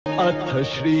अथ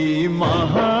श्री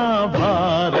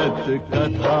महाभारत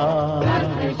कथा।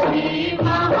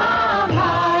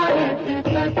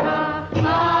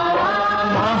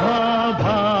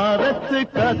 महाभारत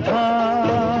कथा।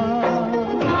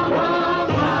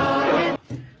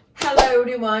 Hello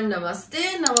everyone, namaste,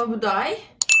 namabuddai,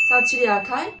 sat shri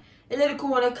akal, ಎಲ್ಲರಿಗೂ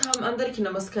ವಣಕಂ, अंदर की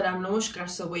नमस्कार, नमस्कार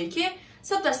सबैके,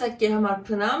 सब दर्शक के हमार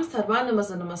प्रणाम, सर्वांगमज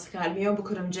नमस्कार, मियो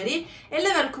बुखरम जरी,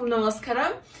 ಎಲ್ಲರಿಗೂ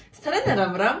नमस्कारम,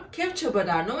 स्तरनरमरम, केम छो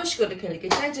बड़ा, नमस्कार लिखे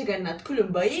जय जगन्नाथ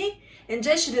कुलुम्बाई, and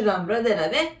जय श्री राम राधे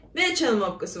राधे, मेरे चैनल में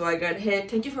आपका स्वागत है,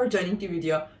 thank you for joining the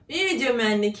video, ये वीडियो में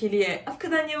आने के लिए आपका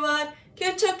धन्यवाद,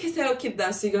 केम छो कैसे हो कितना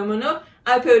सुगमनो, I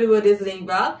hope everybody is doing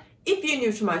well, if you're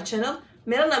new to my channel,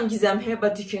 मेरा नाम गिज़म है,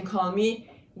 but you can call me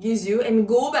Gizzu, and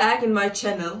go back in my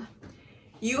channel.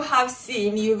 You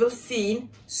will see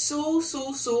so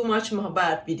much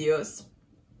Mahabharat videos.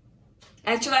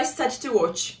 Actually, I started to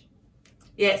watch.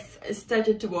 Yes, I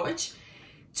started to watch.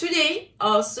 Today,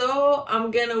 also,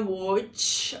 I'm gonna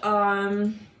watch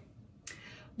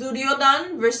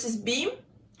Duryodhana versus Bheem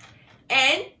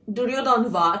and Duryodhana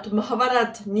Vadh,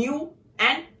 Mahabharat new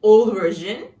and old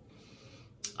version.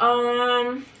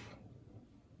 I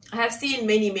have seen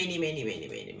many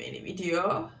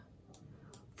video.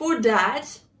 For that,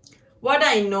 what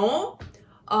I know,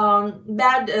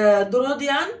 that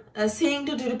Duryodhana saying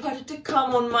to Duryodhana to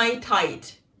come on my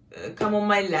come on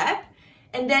my lap,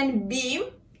 and then Bheem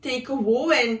take a bow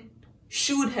and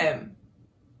shoot him.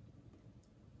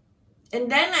 And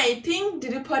then I think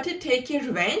Duryodhana take a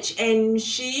revenge, and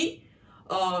she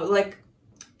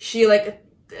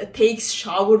takes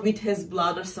shower with his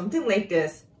blood or something like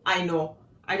this. I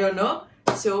don't know.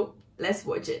 So let's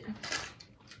watch it.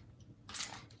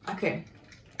 Okay,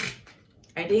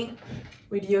 I think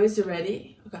video is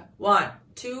ready. Okay, 1,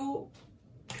 2,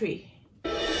 3.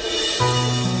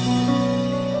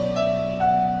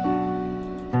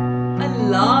 I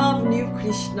love new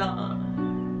Krishna.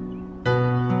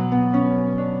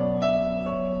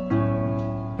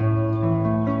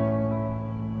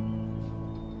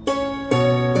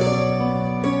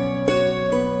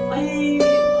 I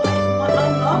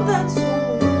love that song.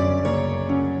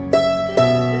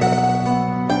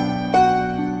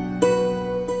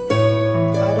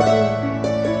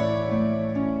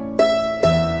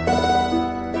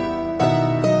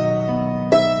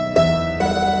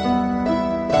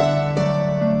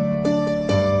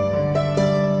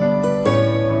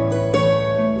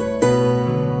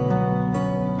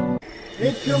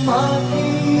 एक माँ की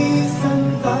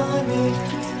संताने,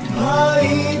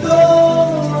 भाई दो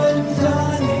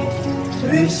अनजाने,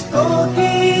 रिश्तों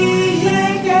की ये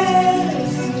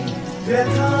कैसी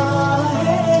व्यथा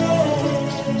है।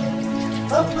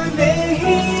 अपने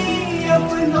ही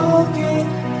अपनों के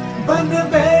बन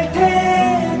बैठे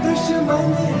दुश्मन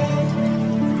है,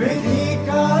 विधि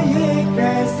का ये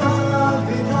कैसा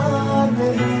विधान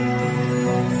है।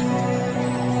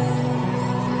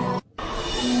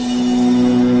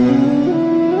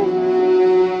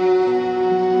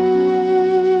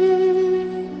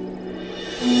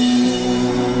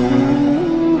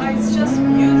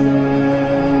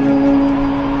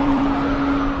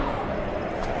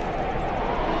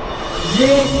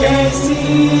 ये कैसी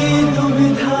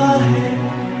दुविधा है,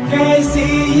 कैसी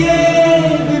ये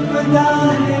विपदा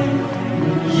है,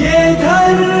 ये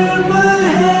धर्म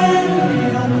है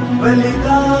या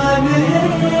बलिदान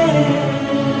है।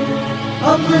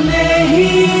 अपने ही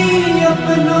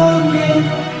अपनों में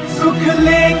सुख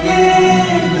लेके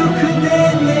दुख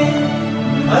देने,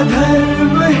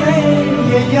 अधर्म है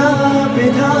ये या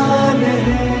विधान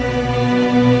है।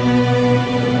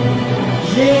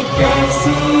 ये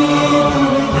कैसी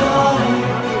दुविधा है,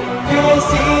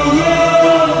 कैसी ये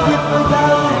विपदा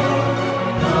है,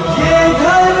 ये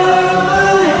धर्म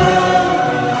है,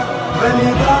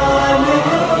 बलिदान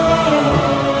है।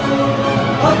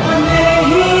 अपने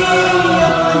ही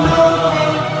अपनों के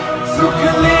सुख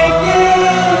लेके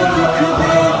दुख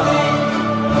देते,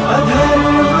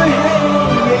 अधर्म है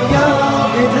ये या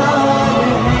विधान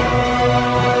है।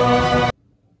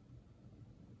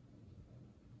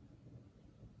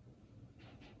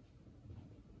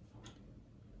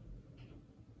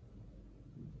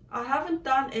 I haven't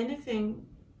done anything.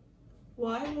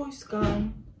 Why voice gone?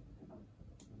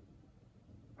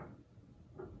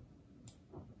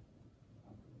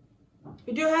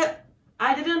 I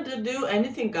didn't do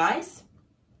anything, guys.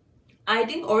 I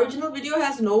think original video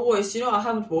has no voice. You know, I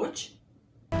haven't watched.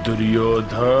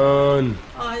 Duryodhan,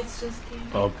 It's just game.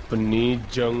 अपनी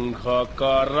जंघा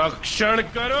का रक्षण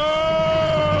करो।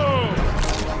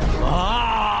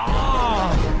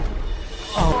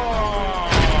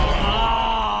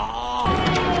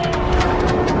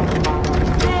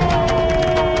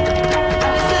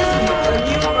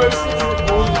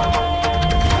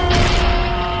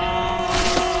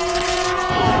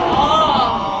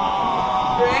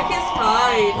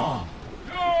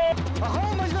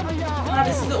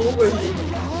 version.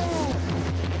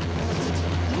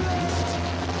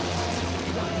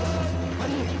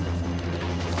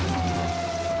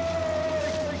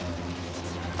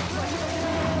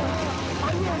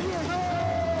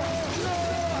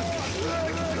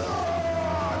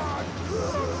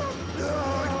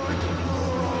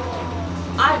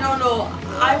 I don't know,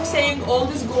 I'm saying all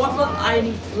this gold, but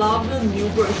I love the new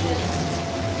version.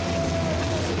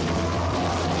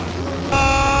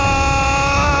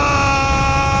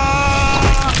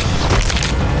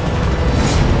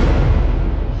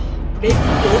 Break the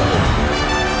gold.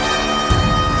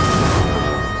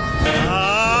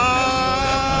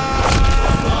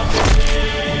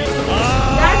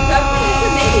 That weapon is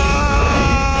amazing.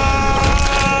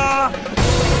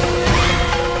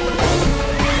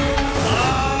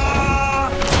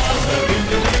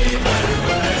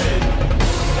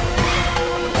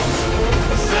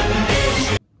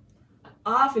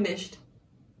 Finished.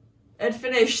 It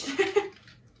finished.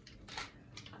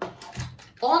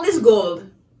 On this gold,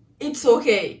 it's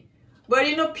okay. But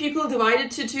you know, people divide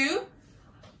it to two.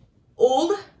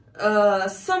 Old,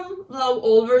 some love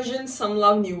old version, some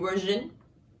love new version.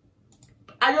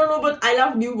 I don't know, but I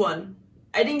love new one.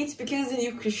 I think it's because the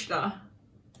new Krishna.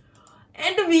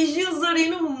 And the visuals are, you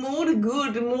know, more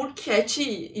good, more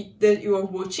catchy that you are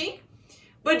watching.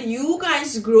 But you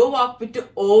guys grow up with the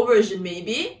old version,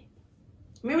 maybe.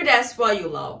 Maybe that's why you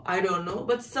love. I don't know.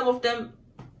 But some of them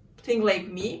think like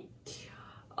me.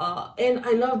 And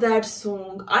I love that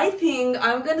song. I think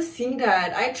I'm gonna sing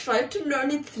that. I tried to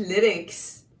learn its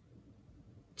lyrics.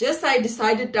 Just I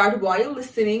decided that while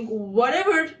listening,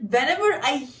 whenever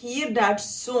I hear that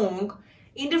song,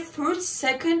 in the first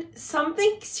second,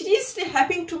 something seriously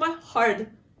happened to my heart.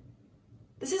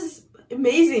 This is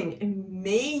amazing,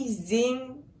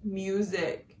 amazing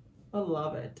music. I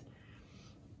love it.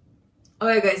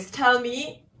 Alright guys, tell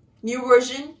me new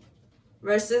version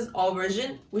versus old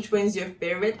version, which one is your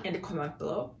favorite in the comment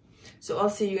below. So I'll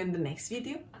see you in the next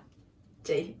video.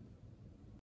 Jai Hind.